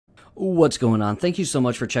What's going on? Thank you so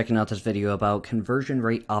much for checking out this video about conversion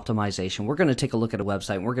rate optimization. We're going to take a look at a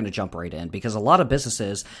website and we're going to jump right in because a lot of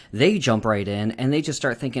businesses, they jump right in and they just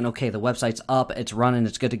start thinking, okay, the website's up, it's running,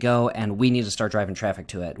 it's good to go, and we need to start driving traffic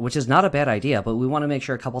to it, which is not a bad idea, but we want to make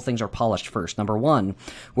sure a couple things are polished first. Number one,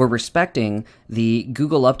 we're respecting the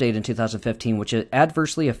Google update in 2015, which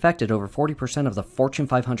adversely affected over 40% of the Fortune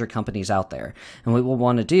 500 companies out there. And what we'll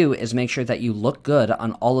want to do is make sure that you look good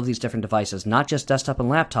on all of these different devices, not just desktop and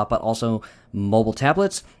laptop, but also mobile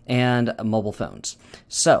tablets and mobile phones.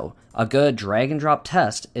 So a good drag and drop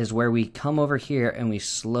test is where we come over here and we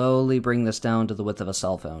slowly bring this down to the width of a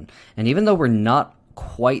cell phone. And even though we're not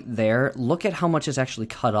quite there, look at how much is actually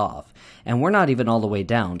cut off. And we're not even all the way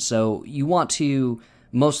down. So you want to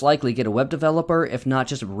most likely get a web developer, if not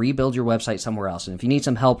just rebuild your website somewhere else. And if you need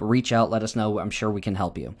some help, reach out, let us know. I'm sure we can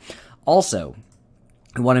help you. Also,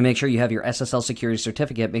 you want to make sure you have your SSL security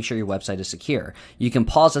certificate, make sure your website is secure. You can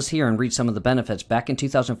pause this here and read some of the benefits. Back in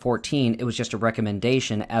 2014, it was just a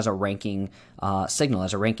recommendation as a ranking signal,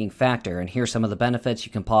 as a ranking factor. And here's some of the benefits.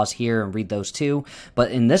 You can pause here and read those too.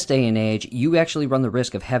 But in this day and age, you actually run the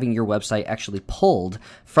risk of having your website actually pulled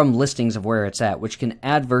from listings of where it's at, which can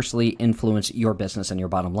adversely influence your business and your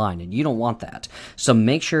bottom line. And you don't want that. So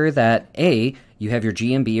make sure that A, you have your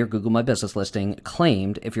GMB or Google My Business listing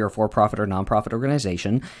claimed if you're a for-profit or nonprofit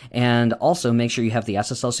organization, and also make sure you have the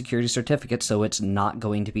SSL security certificate so it's not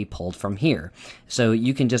going to be pulled from here. So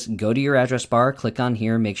you can just go to your address bar, click on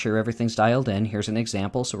here, make sure everything's dialed in. Here's an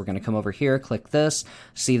example. So we're going to come over here, click this,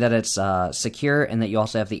 see that it's secure, and that you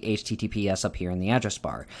also have the HTTPS up here in the address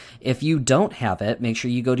bar. If you don't have it, make sure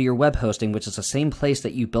you go to your web hosting, which is the same place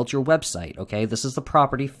that you built your website, okay? This is the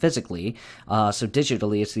property physically, so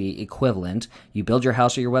digitally it's the equivalent. You build your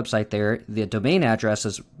house or your website there. The domain address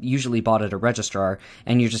is usually bought at a registrar,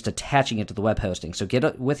 and you're just attaching it to the web hosting. So get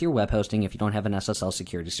it with your web hosting if you don't have an SSL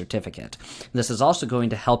security certificate. This is also going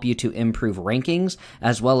to help you to improve rankings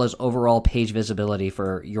as well as overall page visibility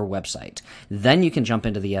for your website. Then you can jump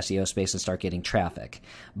into the SEO space and start getting traffic.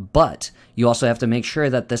 But you also have to make sure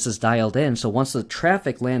that this is dialed in. So once the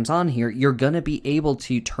traffic lands on here, you're going to be able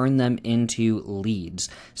to turn them into leads,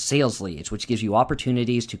 sales leads, which gives you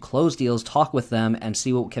opportunities to close deals, talk with them, and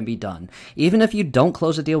see what can be done. Even if you don't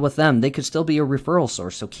close a deal with them, they could still be a referral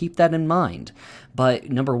source, so keep that in mind.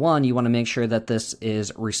 But number one, you want to make sure that this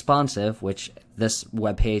is responsive, which this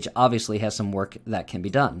web page obviously has some work that can be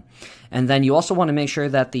done. And then you also want to make sure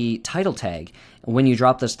that the title tag, when you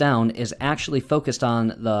drop this down, is actually focused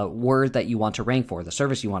on the word that you want to rank for, the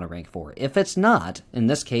service you want to rank for. If it's not, in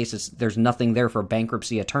this case, there's nothing there for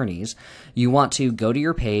bankruptcy attorneys, you want to go to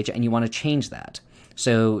your page and you want to change that.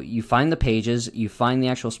 So you find the pages, you find the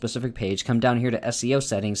actual specific page, come down here to SEO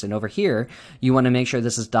settings, and over here, you want to make sure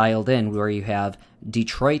this is dialed in where you have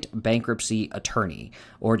Detroit bankruptcy attorney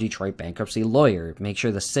or Detroit bankruptcy lawyer. Make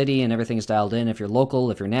sure the city and everything is dialed in. If you're local,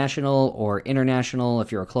 if you're national or international,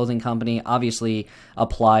 if you're a clothing company, obviously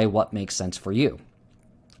apply what makes sense for you.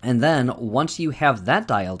 And then once you have that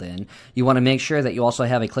dialed in, you want to make sure that you also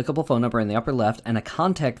have a clickable phone number in the upper left and a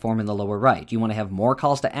contact form in the lower right. You want to have more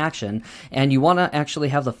calls to action, and you want to actually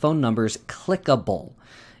have the phone numbers clickable.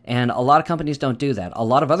 And a lot of companies don't do that. A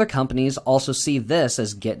lot of other companies also see this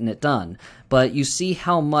as getting it done. But you see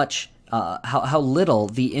how much how little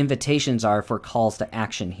the invitations are for calls to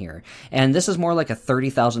action here. And this is more like a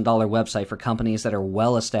 $30,000 website for companies that are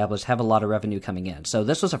well established, have a lot of revenue coming in. So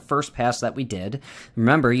this was a first pass that we did.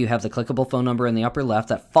 Remember, you have the clickable phone number in the upper left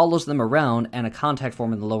that follows them around and a contact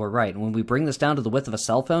form in the lower right. And when we bring this down to the width of a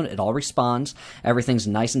cell phone, it all responds. Everything's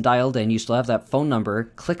nice and dialed in. You still have that phone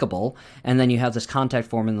number clickable, and then you have this contact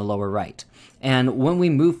form in the lower right. And when we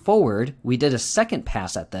move forward, we did a second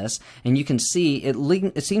pass at this, and you can see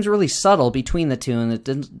it seems really subtle between the two, and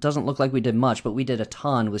it doesn't look like we did much, but we did a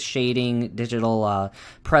ton with shading, digital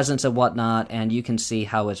presence and whatnot, and you can see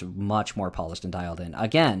how it's much more polished and dialed in.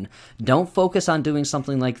 Again, don't focus on doing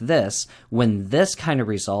something like this when this kind of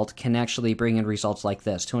result can actually bring in results like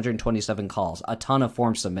this: 227 calls, a ton of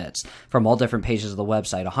form submits from all different pages of the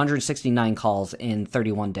website, 169 calls in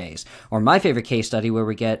 31 days. Or my favorite case study where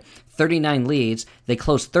we get 39 leads, they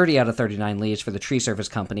closed 30 out of 39 leads for the tree service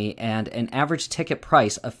company, and an average ticket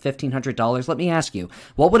price of $1,500. Let me ask you,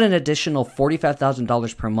 what would an additional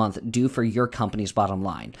 $45,000 per month do for your company's bottom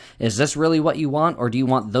line? Is this really what you want, or do you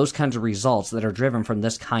want those kinds of results that are driven from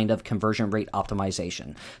this kind of conversion rate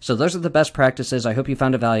optimization? So those are the best practices. I hope you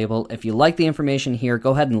found it valuable. If you like the information here,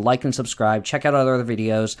 go ahead and like and subscribe. Check out our other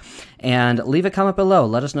videos, and leave a comment below.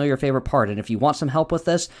 Let us know your favorite part. And if you want some help with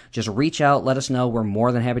this, just reach out. Let us know. We're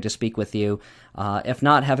more than happy to speak with you. If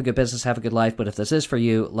not, have a good business, have a good life. But if this is for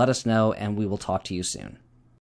you, let us know, and we will talk to you soon.